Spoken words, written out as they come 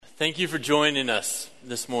Thank you for joining us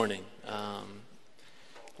this morning.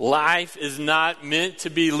 Life is not meant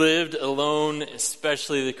to be lived alone,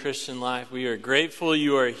 especially the Christian life. We are grateful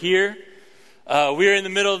you are here. We are in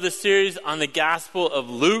the middle of this series on the Gospel of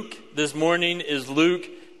Luke. This morning is Luke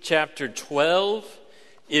chapter 12.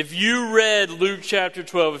 If you read Luke chapter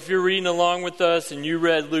 12, if you're reading along with us and you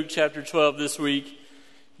read Luke chapter 12 this week,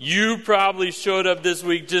 you probably showed up this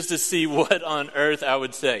week just to see what on earth I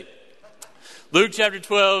would say. Luke chapter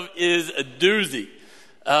 12 is a doozy.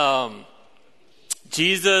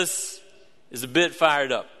 Jesus is a bit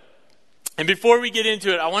fired up. And before we get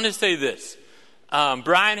into it, I want to say this.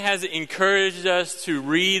 Brian has encouraged us to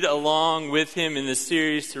read along with him in this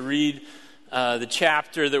series, to read the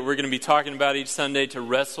chapter that we're going to be talking about each Sunday, to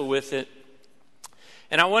wrestle with it.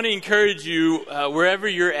 And I want to encourage you, wherever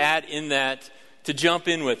you're at in that, to jump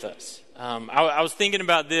in with us. I was thinking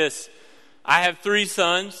about this. I have 3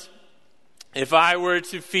 sons. If I were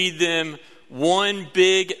to feed them one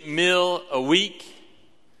big meal a week,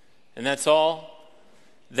 and that's all,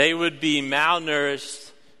 they would be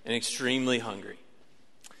malnourished and extremely hungry.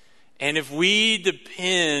 And if we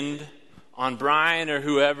depend on Brian or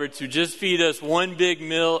whoever to just feed us one big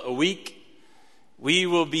meal a week, we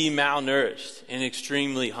will be malnourished and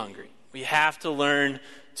extremely hungry. We have to learn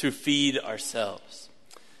to feed ourselves.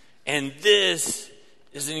 And this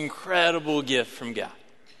is an incredible gift from God.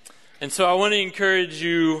 And so I want to encourage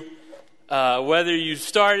you, whether you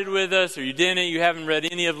started with us or you didn't, you haven't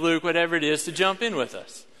read any of Luke, whatever it is, to jump in with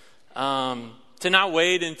us. To not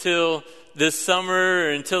wait until this summer or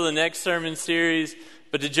until the next sermon series,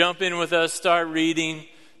 but to jump in with us, start reading.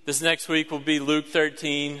 This next week will be Luke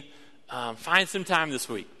 13. Find some time this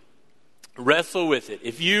week. Wrestle with it.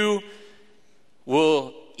 If you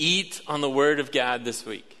will eat on the Word of God this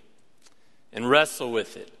week and wrestle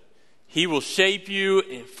with it, He will shape you,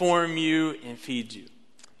 inform you, and feed you.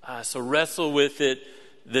 So wrestle with it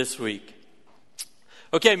this week.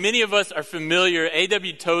 Okay, many of us are familiar.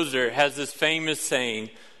 A.W. Tozer has this famous saying.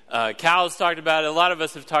 Cal has talked about it. A lot of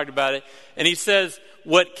us have talked about it. And he says,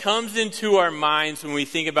 what comes into our minds when we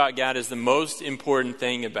think about God is the most important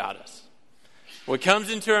thing about us. What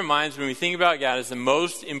comes into our minds when we think about God is the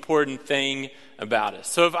most important thing about us.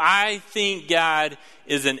 So if I think God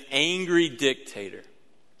is an angry dictator,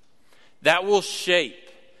 that will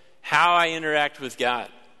shape how I interact with God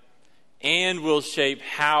and will shape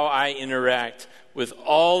how I interact with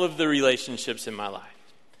all of the relationships in my life.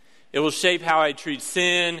 It will shape how I treat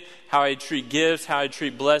sin, how I treat gifts, how I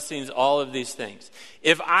treat blessings, all of these things.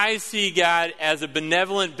 If I see God as a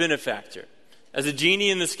benevolent benefactor, as a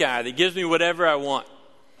genie in the sky that gives me whatever I want,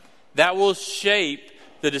 that will shape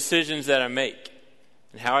the decisions that I make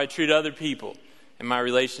and how I treat other people and my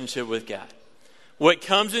relationship with God. What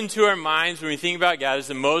comes into our minds when we think about God is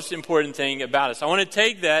the most important thing about us. I want to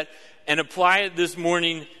take that and apply it this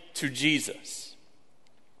morning to Jesus.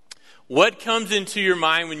 What comes into your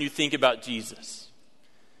mind when you think about Jesus?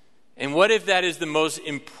 And what if that is the most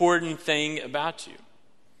important thing about you?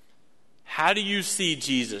 How do you see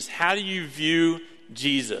Jesus? How do you view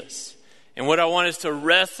Jesus? And what I want us to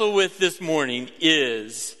wrestle with this morning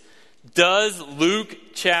is, does Luke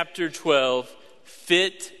chapter 12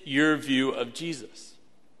 fit your view of Jesus?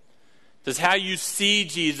 Does how you see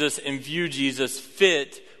Jesus and view Jesus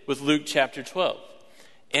fit with Luke chapter 12?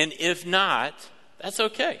 And if not, that's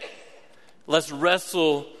okay. Let's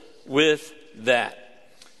wrestle with that.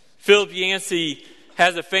 Philip Yancey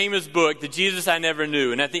has a famous book, The Jesus I Never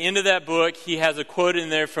Knew. And at the end of that book, he has a quote in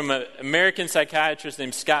there from an American psychiatrist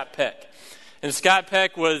named Scott Peck. And Scott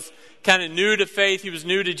Peck was kind of new to faith. He was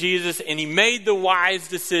new to Jesus. And he made the wise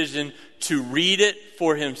decision to read it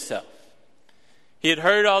for himself. He had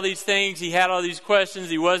heard all these things. He had all these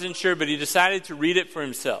questions. He wasn't sure, but he decided to read it for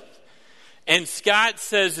himself. And Scott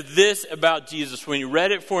says this about Jesus. When he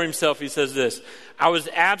read it for himself, he says this: I was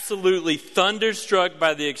absolutely thunderstruck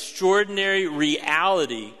by the extraordinary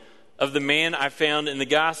reality of the man I found in the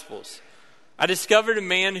Gospels. I discovered a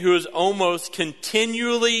man who was almost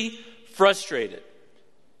continually frustrated.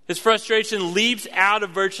 His frustration leaps out of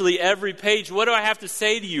virtually every page. What do I have to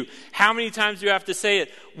say to you? How many times do I have to say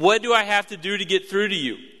it? What do I have to do to get through to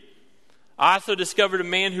you? I also discovered a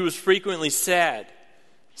man who was frequently sad,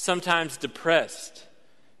 sometimes depressed,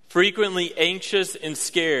 frequently anxious and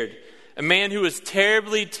scared. A man who was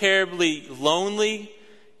terribly, terribly lonely,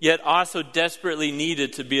 yet also desperately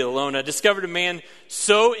needed to be alone. I discovered a man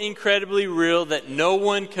so incredibly real that no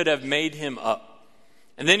one could have made him up.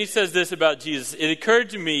 And then he says this about Jesus: it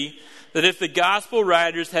occurred to me that if the gospel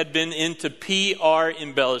writers had been into PR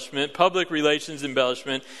embellishment, public relations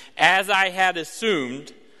embellishment, as I had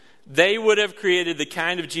assumed, they would have created the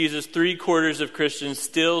kind of Jesus 3/4 of Christians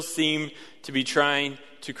still seem to be trying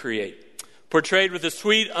to create. Portrayed with a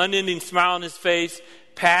sweet, unending smile on his face,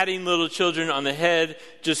 patting little children on the head,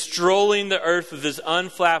 just strolling the earth with his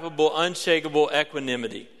unflappable, unshakable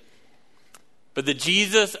equanimity. But the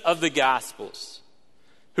Jesus of the Gospels,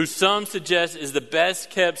 who some suggest is the best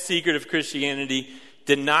kept secret of Christianity,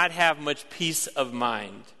 did not have much peace of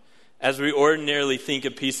mind, as we ordinarily think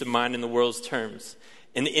of peace of mind in the world's terms.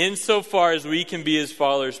 And insofar as we can be his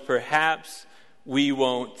followers, perhaps we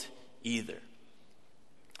won't either.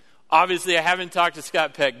 Obviously, I haven't talked to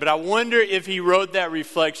Scott Peck, but I wonder if he wrote that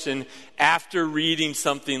reflection after reading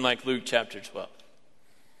something like Luke chapter 12.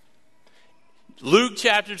 Luke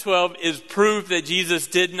chapter 12 is proof that Jesus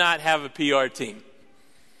did not have a PR team.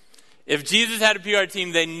 If Jesus had a PR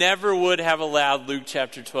team, they never would have allowed Luke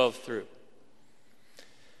chapter 12 through.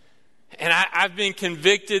 And I've been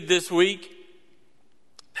convicted this week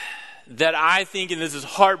that I think, and this is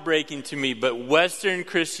heartbreaking to me, but Western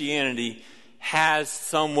Christianity has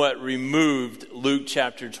somewhat removed Luke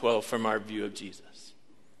chapter 12 from our view of Jesus.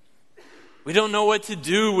 We don't know what to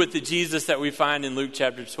do with the Jesus that we find in Luke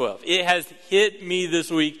chapter 12. It has hit me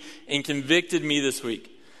this week and convicted me this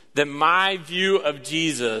week that my view of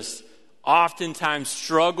Jesus oftentimes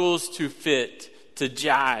struggles to fit, to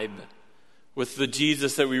jibe with the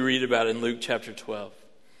Jesus that we read about in Luke chapter 12.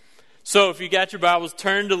 So if you got your Bibles,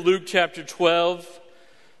 turn to Luke chapter 12.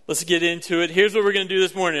 Let's get into it. Here's what we're going to do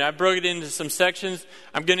this morning. I broke it into some sections.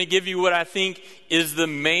 I'm going to give you what I think is the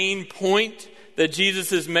main point that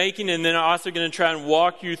Jesus is making, and then I'm also going to try and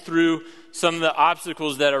walk you through some of the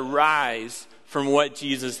obstacles that arise from what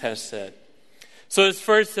Jesus has said. So this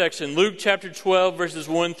first section, Luke chapter 12, verses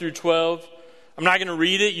 1 through 12. I'm not going to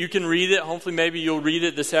read it. You can read it. Hopefully maybe you'll read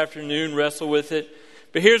it this afternoon, wrestle with it.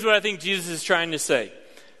 But here's what I think Jesus is trying to say.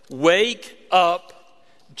 Wake up,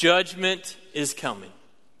 judgment is coming.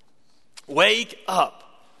 Wake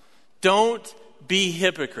up. Don't be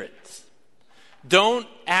hypocrites. Don't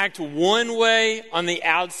act one way on the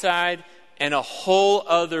outside and a whole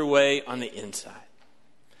other way on the inside.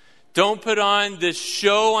 Don't put on this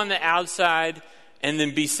show on the outside and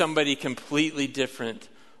then be somebody completely different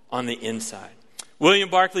on the inside. William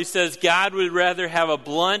Barclay says, God would rather have a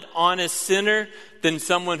blunt, honest sinner than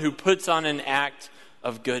someone who puts on an act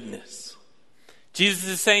of goodness. Jesus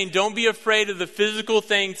is saying, don't be afraid of the physical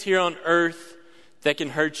things here on earth that can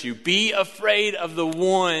hurt you. Be afraid of the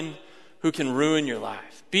one who can ruin your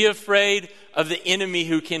life. Be afraid of the enemy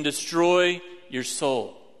who can destroy your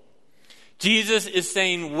soul. Jesus is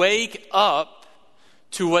saying, wake up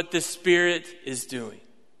to what the Spirit is doing.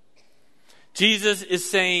 Jesus is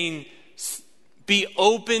saying, be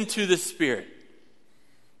open to the Spirit.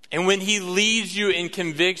 And when he leads you and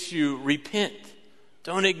convicts you, repent.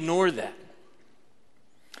 Don't ignore that.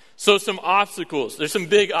 So some obstacles. There's some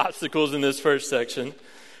big obstacles in this first section.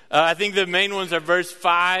 I think the main ones are verse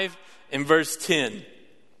 5 and verse 10.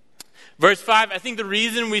 Verse 5, I think the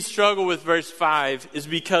reason we struggle with verse 5 is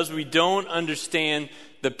because we don't understand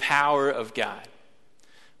the power of God.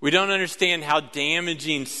 We don't understand how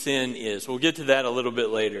damaging sin is. We'll get to that a little bit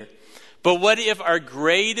later. But what if our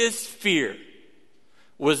greatest fear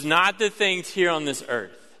was not the things here on this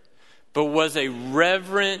earth, but was a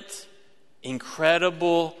reverent,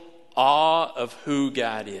 incredible awe of who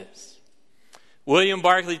God is? William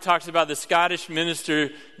Barclay talks about the Scottish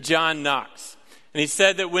minister John Knox. And he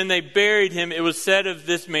said that when they buried him, it was said of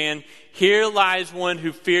this man, here lies one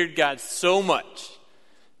who feared God so much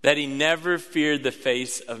that he never feared the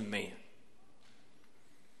face of man.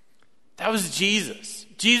 That was Jesus.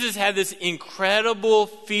 Jesus had this incredible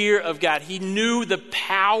fear of God. He knew the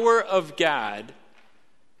power of God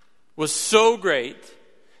was so great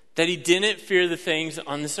that he didn't fear the things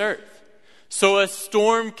on this earth. So a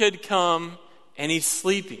storm could come and he's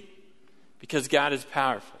sleeping because God is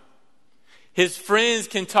powerful. His friends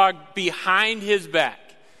can talk behind his back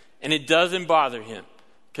and it doesn't bother him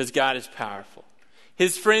because God is powerful.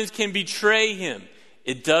 His friends can betray him.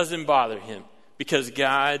 It doesn't bother him because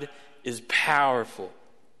God is powerful.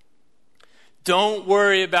 Don't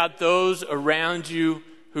worry about those around you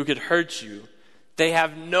who could hurt you. They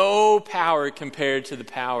have no power compared to the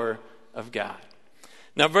power of God.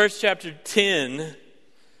 Now, verse chapter 10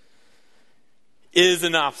 is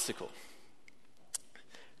an obstacle.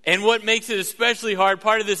 And what makes it especially hard,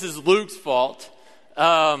 part of this is Luke's fault.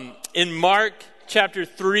 In Mark chapter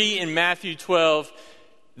 3 and Matthew 12,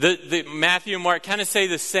 the Matthew and Mark kind of say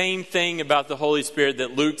the same thing about the Holy Spirit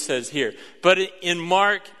that Luke says here. But in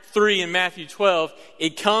Mark 3 and Matthew 12,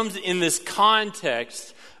 it comes in this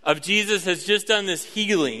context of Jesus has just done this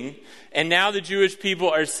healing, and now the Jewish people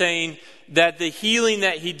are saying that the healing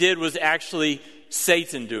that he did was actually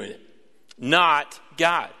Satan doing it, not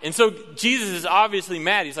God. And so Jesus is obviously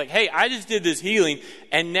mad. He's like, hey, I just did this healing,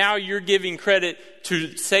 and now you're giving credit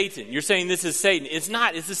to Satan. You're saying this is Satan. It's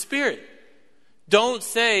not. It's the Spirit. Don't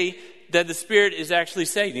say that the Spirit is actually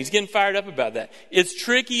Satan. He's getting fired up about that. It's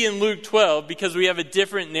tricky in Luke 12 because we have a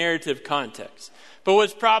different narrative context. But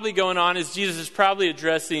what's probably going on is Jesus is probably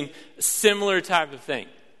addressing a similar type of thing.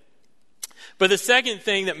 But the second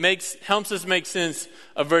thing that helps us make sense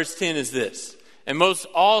of verse 10 is this. And most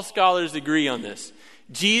all scholars agree on this.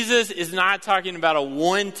 Jesus is not talking about a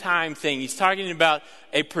one-time thing. He's talking about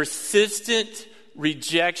a persistent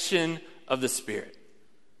rejection of the Spirit.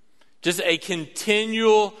 Just a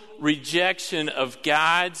continual rejection of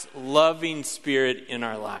God's loving Spirit in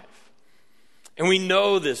our life. And we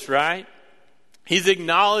know this, right? He's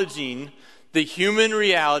acknowledging the human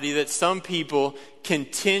reality that some people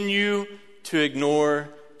continue to ignore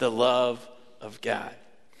the love of God.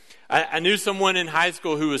 I knew someone in high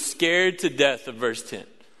school who was scared to death of verse 10.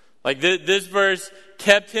 Like this verse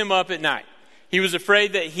kept him up at night. He was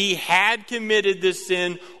afraid that he had committed this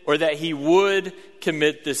sin or that he would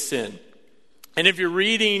commit this sin. And if you're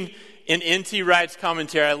reading in N.T. Wright's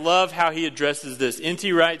commentary, I love how he addresses this.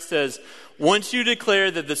 N.T. Wright says, once you declare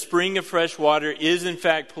that the spring of fresh water is in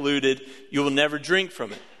fact polluted, you will never drink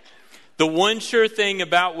from it. The one sure thing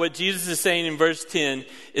about what Jesus is saying in verse 10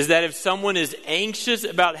 is that if someone is anxious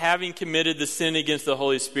about having committed the sin against the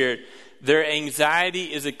Holy Spirit, their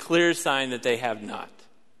anxiety is a clear sign that they have not.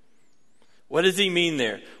 What does he mean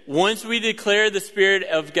there? Once we declare the Spirit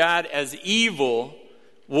of God as evil,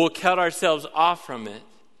 we'll cut ourselves off from it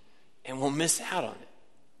and we'll miss out on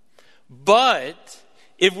it. But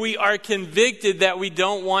if we are convicted that we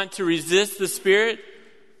don't want to resist the Spirit,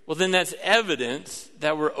 well, then that's evidence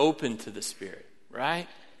that we're open to the Spirit, right?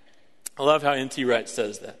 I love how N.T. Wright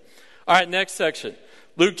says that. All right, next section.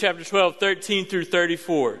 Luke chapter 12, 13 through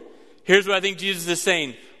 34. Here's what I think Jesus is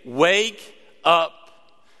saying. Wake up.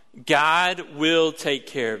 God will take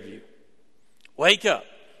care of you. Wake up.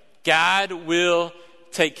 God will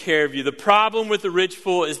take care of you. The problem with the rich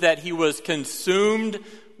fool is that he was consumed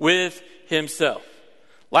with himself.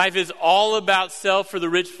 Life is all about self for the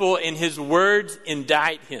rich fool, and his words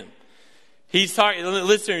indict him. He's talking,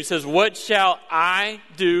 listen, he says, what shall I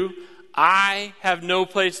do? I have no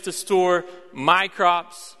place to store my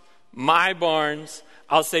crops, my barns.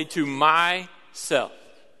 I'll say to myself.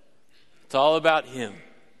 It's all about him.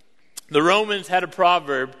 The Romans had a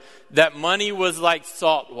proverb that money was like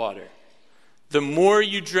salt water. The more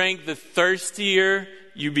you drank, the thirstier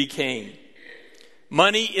you became.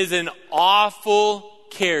 Money is an awful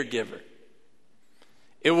caregiver.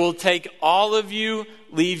 It will take all of you,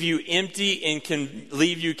 leave you empty, and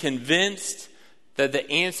leave you convinced that the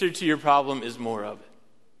answer to your problem is more of it.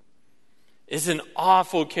 It's an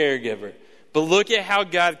awful caregiver. But look at how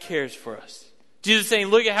God cares for us. Jesus is saying,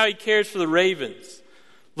 look at how he cares for the ravens.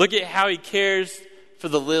 Look at how he cares for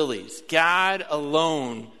the lilies. God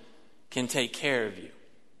alone can take care of you.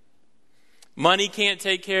 Money can't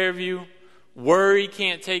take care of you. Worry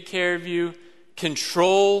can't take care of you.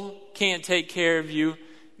 Control can't take care of you.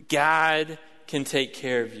 God can take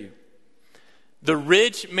care of you. The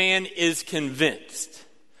rich man is convinced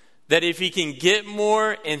that if he can get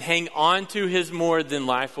more and hang on to his more, then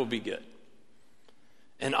life will be good.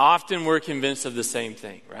 And often we're convinced of the same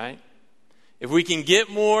thing, right? If we can get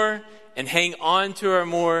more and hang on to our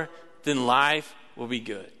more, then life will be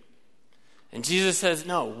good. And Jesus says,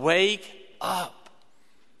 no, wake up.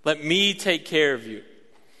 Let me take care of you.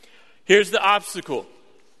 Here's the obstacle.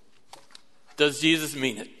 Does Jesus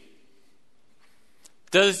mean it?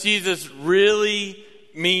 Does Jesus really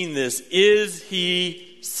mean this? Is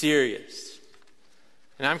he serious?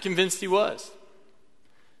 And I'm convinced he was.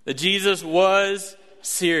 That Jesus was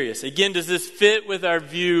serious. Again, does this fit with our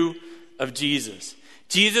view of Jesus?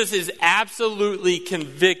 Jesus is absolutely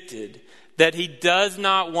convicted that he does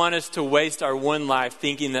not want us to waste our one life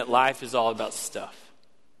thinking that life is all about stuff.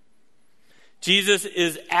 Jesus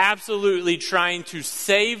is absolutely trying to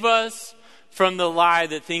save us from the lie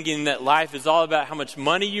that thinking that life is all about how much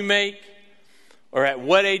money you make, or at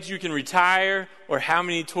what age you can retire, or how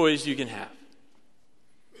many toys you can have.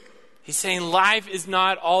 He's saying life is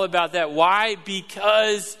not all about that. Why?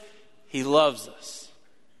 Because he loves us.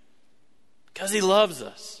 Because he loves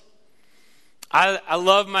us. I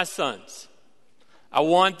love my sons. I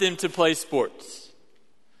want them to play sports.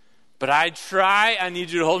 But I need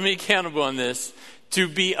you to hold me accountable on this, to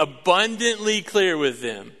be abundantly clear with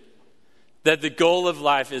them that the goal of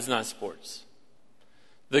life is not sports.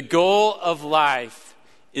 The goal of life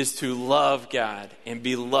is to love God and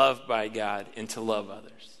be loved by God and to love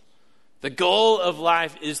others. The goal of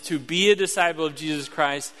life is to be a disciple of Jesus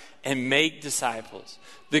Christ and make disciples.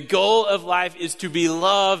 The goal of life is to be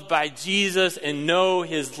loved by Jesus and know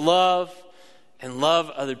his love and love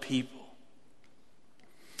other people.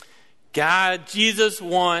 Jesus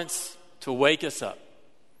wants to wake us up.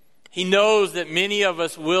 He knows that many of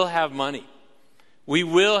us will have money. We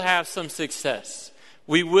will have some success.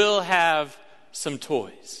 We will have some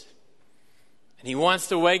toys. And he wants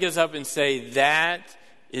to wake us up and say, that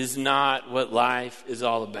is not what life is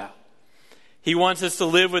all about. He wants us to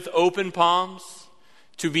live with open palms,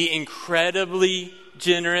 to be incredibly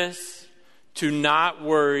generous, to not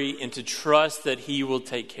worry, and to trust that he will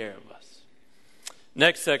take care of us.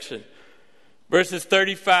 Next section, verses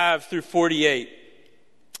 35 through 48.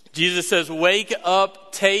 Jesus says, wake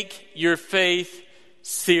up, take your faith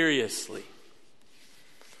seriously.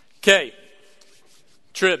 Okay,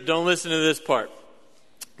 Trip, don't listen to this part.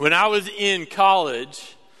 When I was in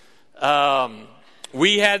college,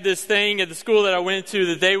 we had this thing at the school that I went to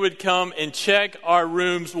that they would come and check our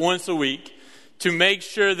rooms once a week to make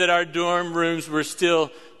sure that our dorm rooms were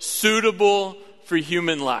still suitable for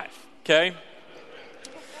human life, okay?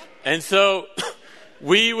 And so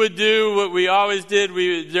we would do what we always did.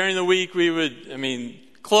 During the week,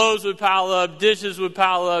 clothes would pile up, dishes would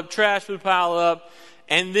pile up, trash would pile up.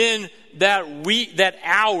 And then that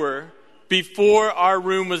hour before our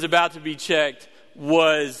room was about to be checked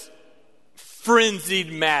was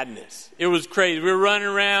frenzied madness. It was crazy. We were running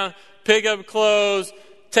around, pick up clothes,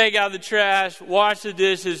 take out the trash, wash the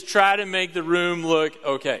dishes, try to make the room look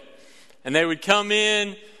okay. And they would come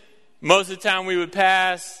in. Most of the time we would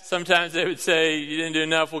pass. Sometimes they would say, you didn't do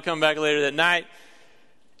enough, we'll come back later that night.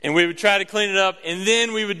 And we would try to clean it up, and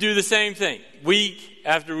then we would do the same thing, week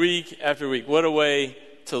after week after week. What a way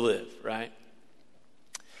to live, right?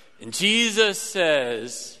 And Jesus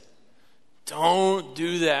says, don't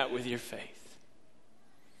do that with your faith.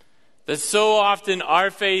 That so often our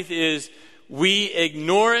faith is we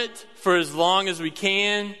ignore it for as long as we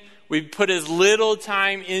can. We put as little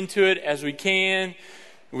time into it as we can.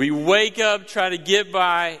 We wake up, try to get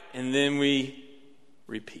by, and then we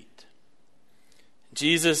repeat.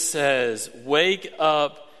 Jesus says, wake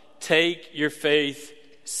up, take your faith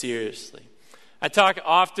seriously. I talk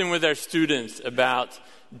often with our students about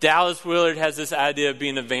Dallas Willard has this idea of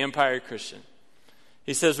being a vampire Christian.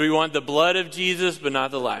 He says we want the blood of Jesus, but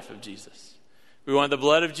not the life of Jesus. We want the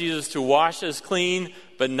blood of Jesus to wash us clean,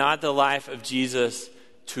 but not the life of Jesus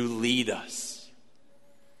to lead us.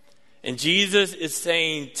 And Jesus is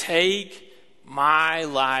saying, take my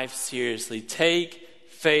life seriously. Take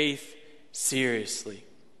faith seriously.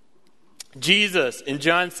 Jesus in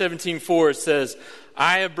John 17:4 says,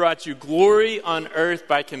 I have brought you glory on earth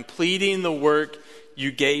by completing the work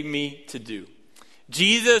you gave me to do.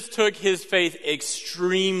 Jesus took his faith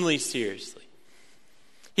extremely seriously.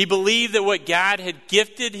 He believed that what God had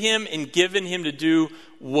gifted him and given him to do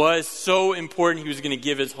was so important he was going to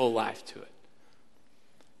give his whole life to it.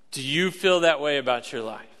 Do you feel that way about your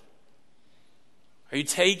life? Are you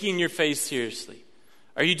taking your faith seriously?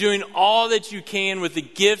 Are you doing all that you can with the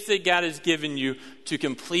gifts that God has given you to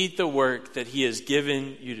complete the work that he has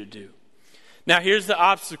given you to do? Now, here's the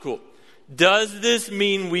obstacle. Does this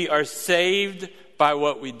mean we are saved by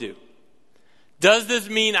what we do? Does this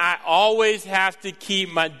mean I always have to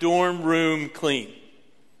keep my dorm room clean?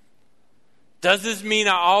 Does this mean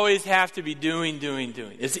I always have to be doing?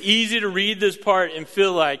 It's easy to read this part and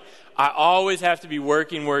feel like I always have to be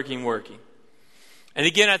working. And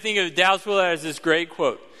again, I think of Dallas Willard as this great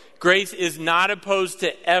quote. Grace is not opposed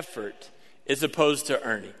to effort, it's opposed to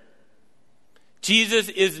earning. Jesus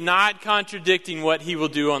is not contradicting what he will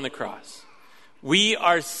do on the cross. We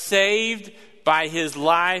are saved by his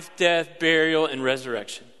life, death, burial, and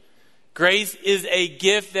resurrection. Grace is a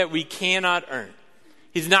gift that we cannot earn.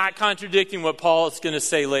 He's not contradicting what Paul is going to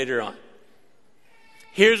say later on.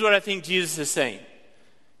 Here's what I think Jesus is saying.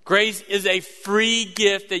 Grace is a free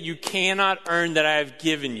gift that you cannot earn that I have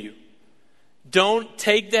given you. Don't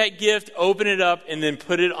take that gift, open it up, and then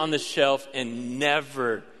put it on the shelf and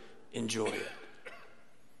never enjoy it.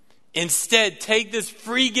 Instead, take this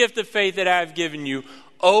free gift of faith that I have given you,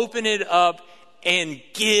 open it up, and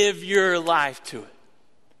give your life to it.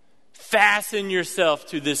 Fasten yourself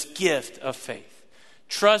to this gift of faith.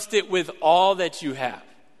 Trust it with all that you have.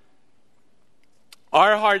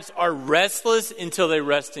 Our hearts are restless until they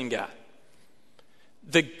rest in God.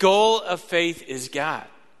 The goal of faith is God.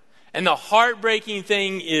 And the heartbreaking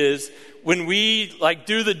thing is when we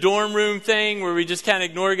do the dorm room thing where we just kind of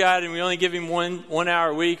ignore God and we only give him one hour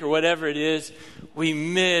a week or whatever it is, we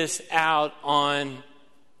miss out on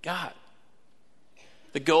God.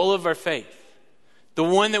 The goal of our faith. The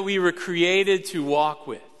one that we were created to walk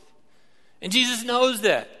with. And Jesus knows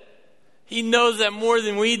that. He knows that more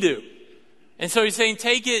than we do. And so he's saying,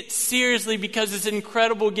 take it seriously because it's an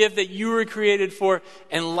incredible gift that you were created for,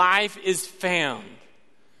 and life is found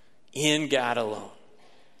in God alone.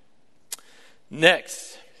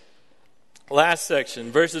 Next, last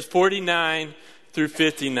section, verses 49 through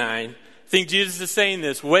 59. I think Jesus is saying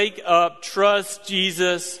this: wake up, trust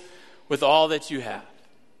Jesus with all that you have.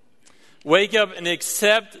 Wake up and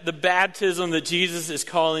accept the baptism that Jesus is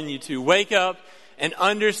calling you to. Wake up and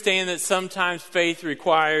understand that sometimes faith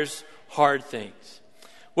requires hard things.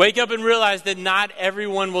 Wake up and realize that not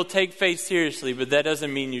everyone will take faith seriously, but that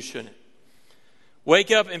doesn't mean you shouldn't.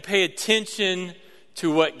 Wake up and pay attention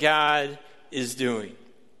to what God is doing.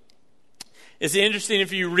 It's interesting,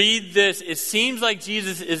 if you read this, it seems like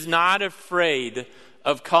Jesus is not afraid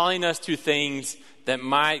of calling us to things that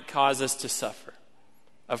might cause us to suffer,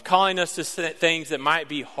 of calling us to things that might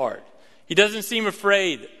be hard. He doesn't seem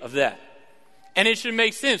afraid of that. And it should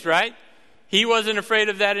make sense, right? He wasn't afraid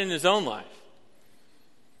of that in his own life.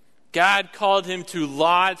 God called him to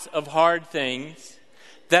lots of hard things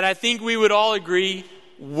that I think we would all agree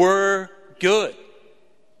were good.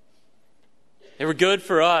 They were good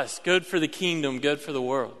for us, good for the kingdom, good for the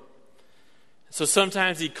world. So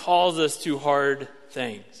sometimes he calls us to hard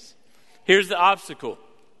things. Here's the obstacle.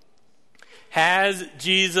 Has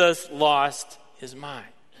Jesus lost his mind?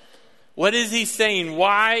 What is he saying?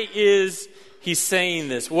 Why is he saying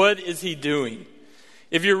this? What is he doing?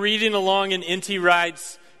 If you're reading along in N.T.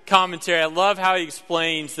 Wright's commentary, I love how he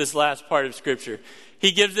explains this last part of Scripture.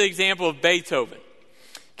 He gives the example of Beethoven.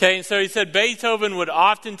 Okay, and so he said Beethoven would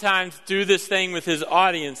oftentimes do this thing with his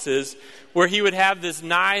audiences where he would have this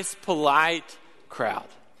nice, polite crowd.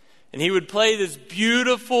 And he would play this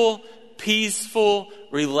beautiful, peaceful,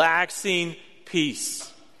 relaxing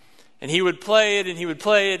piece. And he would play it, and he would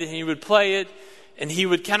play it, and he would play it, and he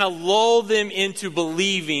would kind of lull them into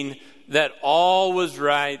believing that all was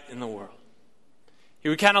right in the world. He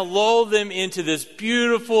would kind of lull them into this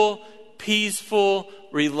beautiful, peaceful,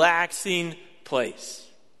 relaxing place.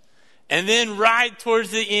 And then right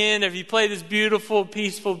towards the end, if he played this beautiful,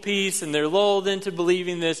 peaceful piece and they're lulled into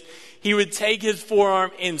believing this, he would take his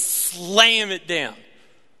forearm and slam it down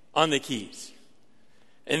on the keys.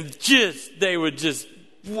 And they would just,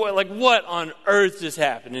 what on earth just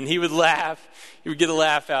happened? And he would laugh. He would get a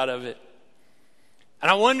laugh out of it.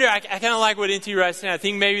 And I wonder, I kind of like what N.T. Wright said. I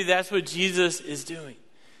think maybe that's what Jesus is doing.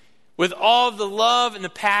 With all of the love and the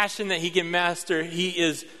passion that he can master, he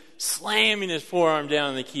is slamming his forearm down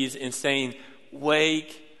on the keys and saying,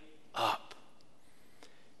 wake up.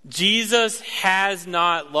 Jesus has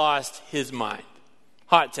not lost his mind.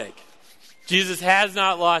 Hot take. Jesus has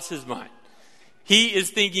not lost his mind. He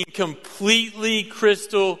is thinking completely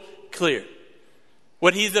crystal clear.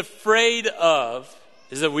 What he's afraid of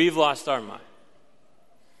is that we've lost our mind.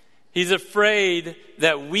 He's afraid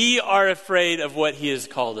that we are afraid of what he has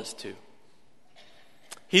called us to.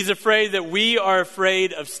 He's afraid that we are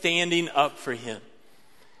afraid of standing up for him.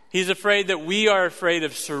 He's afraid that we are afraid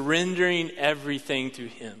of surrendering everything to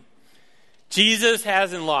him. Jesus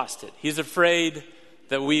hasn't lost it. He's afraid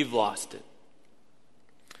that we've lost it.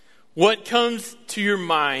 What comes to your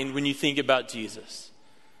mind when you think about Jesus?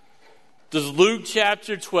 Does Luke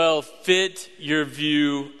chapter 12 fit your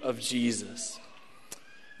view of Jesus?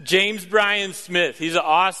 James Bryan Smith, he's an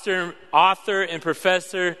author and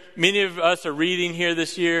professor. Many of us are reading here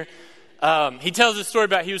this year. He tells a story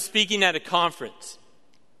about he was speaking at a conference.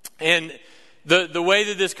 And the way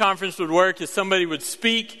that this conference would work is somebody would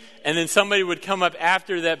speak, and then somebody would come up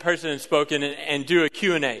after that person had spoken and do a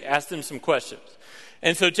Q&A, ask them some questions.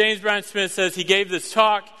 And so James Bryan Smith says he gave this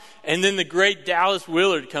talk, and then the great Dallas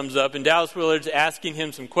Willard comes up, and Dallas Willard's asking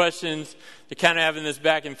him some questions. They're kind of having this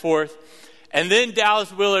back and forth. And then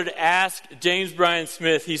Dallas Willard asked James Bryan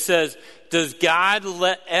Smith, he says, does God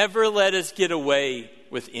ever let us get away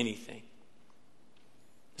with anything?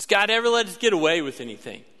 Does God ever let us get away with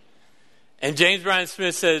anything? And James Bryan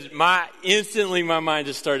Smith said, instantly my mind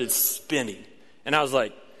just started spinning. And I was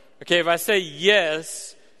like, okay, if I say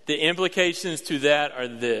yes, the implications to that are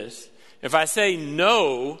this. If I say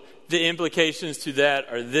no, the implications to that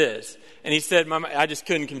are this. And he said, I just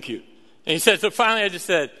couldn't compute. And he said, so finally I just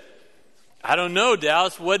said, I don't know,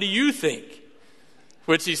 Dallas, what do you think?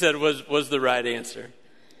 Which he said was the right answer.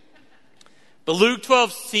 But Luke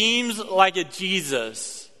 12 seems like a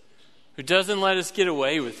Jesus who doesn't let us get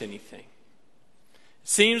away with anything. It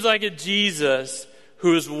seems like a Jesus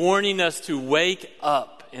who is warning us to wake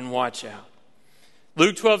up and watch out.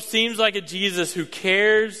 Luke 12 seems like a Jesus who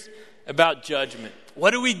cares about judgment.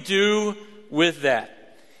 What do we do with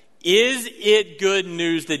that? Is it good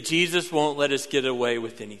news that Jesus won't let us get away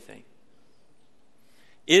with anything?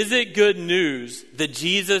 Is it good news that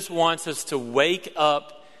Jesus wants us to wake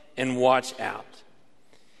up and watch out?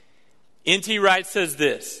 N.T. Wright says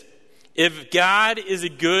this: if God is a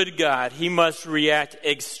good God, he must react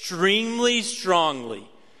extremely strongly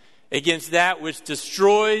against that which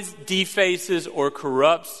destroys, defaces, or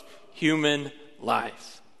corrupts human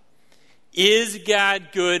life. Is God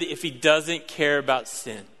good if he doesn't care about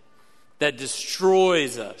sin that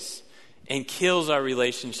destroys us and kills our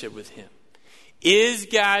relationship with him? Is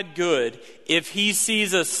God good if he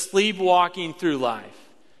sees us sleepwalking through life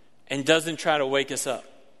and doesn't try to wake us up?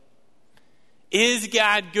 Is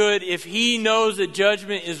God good if he knows that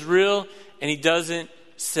judgment is real and he doesn't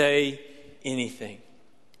say anything?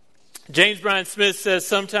 James Bryan Smith says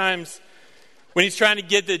sometimes when he's trying to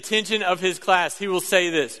get the attention of his class, he will say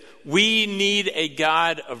this: we need a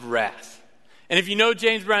God of wrath. And if you know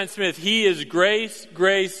James Bryan Smith, he is grace,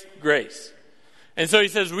 grace, grace. And so he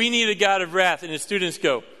says, we need a God of wrath. And his students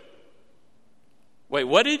go, wait,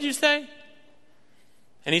 what did you say?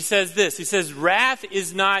 And he says this, he says, wrath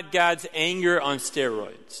is not God's anger on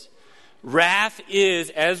steroids. Wrath is,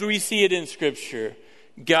 as we see it in Scripture,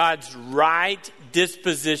 God's right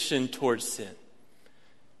disposition towards sin.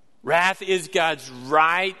 Wrath is God's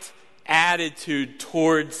right attitude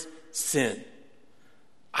towards sin.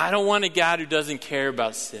 I don't want a God who doesn't care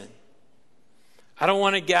about sin. I don't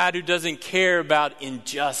want a God who doesn't care about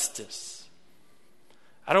injustice.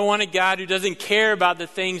 I don't want a God who doesn't care about the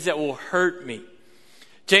things that will hurt me.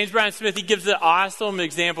 James Bryan Smith, he gives an awesome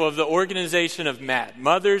example of the organization of MAD,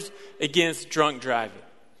 Mothers Against Drunk Driving.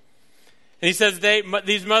 And he says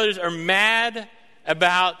these mothers are mad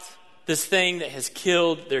about this thing that has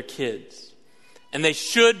killed their kids. And they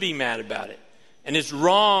should be mad about it. And it's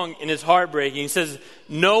wrong and it's heartbreaking. He says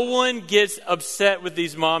no one gets upset with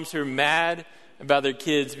these moms who are mad about their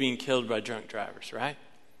kids being killed by drunk drivers, right?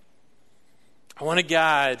 I want a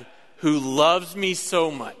God who loves me so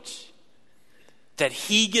much that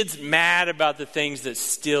he gets mad about the things that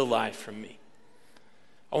steal life from me.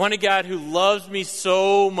 I want a God who loves me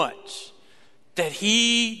so much that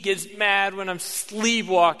he gets mad when I'm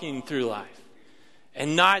sleepwalking through life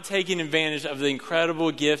and not taking advantage of the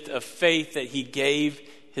incredible gift of faith that he gave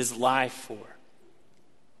his life for.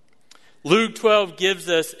 Luke 12 gives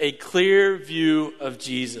us a clear view of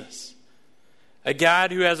Jesus, a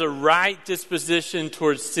God who has a right disposition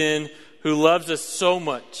towards sin, who loves us so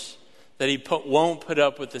much that he won't put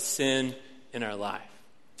up with the sin in our life.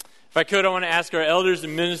 If I could, I want to ask our elders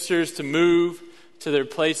and ministers to move to their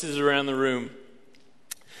places around the room.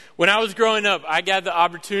 When I was growing up, I got the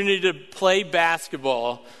opportunity to play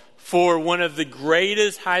basketball for one of the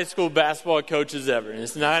greatest high school basketball coaches ever. And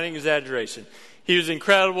it's not an exaggeration. He was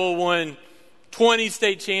incredible, won 20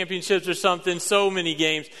 state championships or something, so many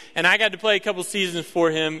games. And I got to play a couple seasons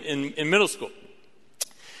for him in middle school.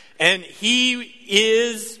 And he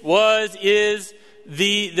was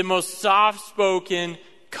the most soft-spoken,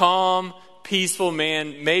 calm, peaceful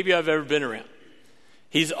man maybe I've ever been around.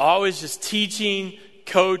 He's always just teaching,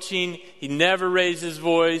 coaching. He never raised his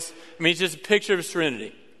voice. I mean, he's just a picture of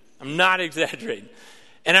serenity. I'm not exaggerating.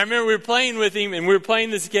 And I remember we were playing with him, and we were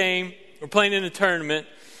playing this game. We're playing in a tournament.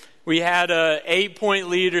 We had a 8-point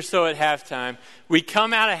lead or so at halftime. We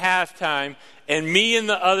come out of halftime, and me and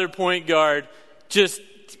the other point guard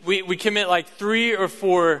we commit like 3 or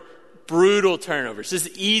 4 brutal turnovers. Just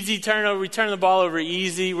easy turnover. We turn the ball over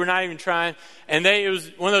easy. We're not even trying. And it was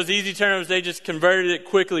one of those easy turnovers. They just converted it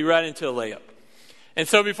quickly right into a layup. And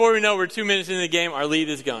so before we know, we're 2 minutes into the game. Our lead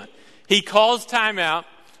is gone. He calls timeout,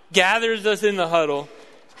 gathers us in the huddle.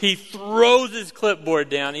 He throws his clipboard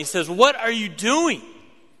down. He says, "What are you doing?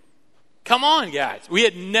 Come on, guys." We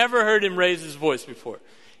had never heard him raise his voice before.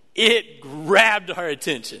 It grabbed our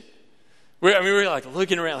attention. We were like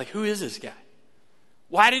looking around like, who is this guy?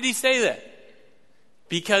 Why did he say that?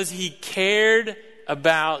 Because he cared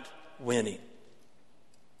about winning.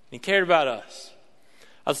 He cared about us.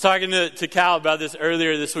 I was talking to Cal about this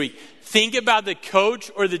earlier this week. Think about the coach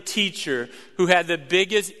or the teacher who had the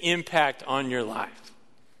biggest impact on your life.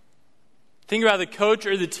 Think about the coach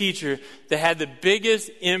or the teacher that had the biggest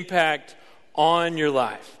impact on your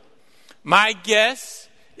life. My guess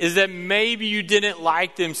is that maybe you didn't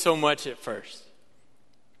like them so much at first.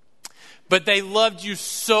 But they loved you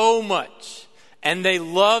so much, and they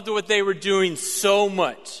loved what they were doing so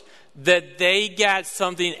much, that they got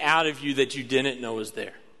something out of you that you didn't know was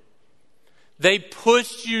there. They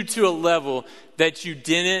pushed you to a level that you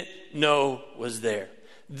didn't know was there.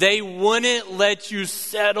 They wouldn't let you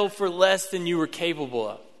settle for less than you were capable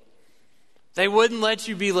of. They wouldn't let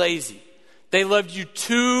you be lazy. They loved you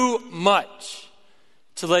too much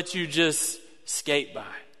to let you just skate by.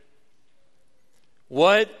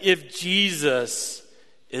 What if Jesus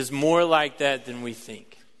is more like that than we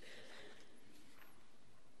think?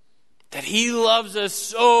 That he loves us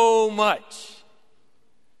so much.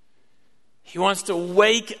 He wants to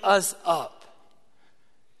wake us up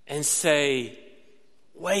and say,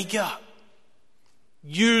 wake up.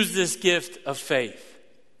 Use this gift of faith.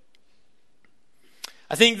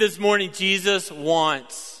 I think this morning Jesus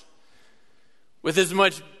wants, with as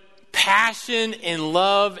much passion and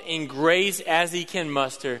love and grace as he can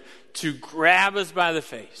muster, to grab us by the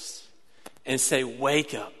face and say,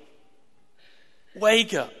 wake up.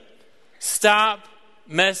 Wake up. Stop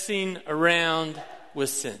messing around with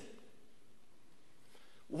sin.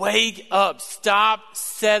 Wake up. Stop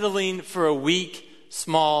settling for a weak,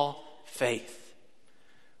 small faith.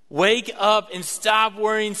 Wake up and stop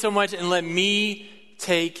worrying so much and let me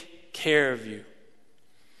take care of you.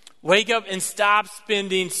 Wake up and stop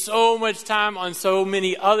spending so much time on so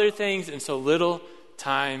many other things and so little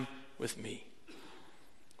time with me.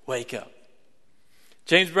 Wake up.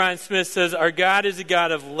 James Bryan Smith says, our God is a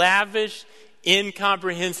God of lavish,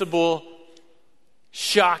 incomprehensible,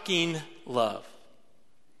 shocking love.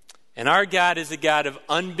 And our God is a God of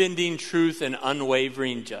unbending truth and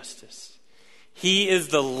unwavering justice. He is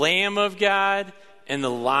the Lamb of God and the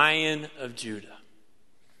Lion of Judah.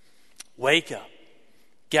 Wake up.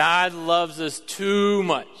 God loves us too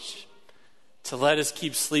much to let us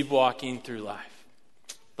keep sleepwalking through life.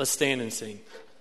 Let's stand and sing.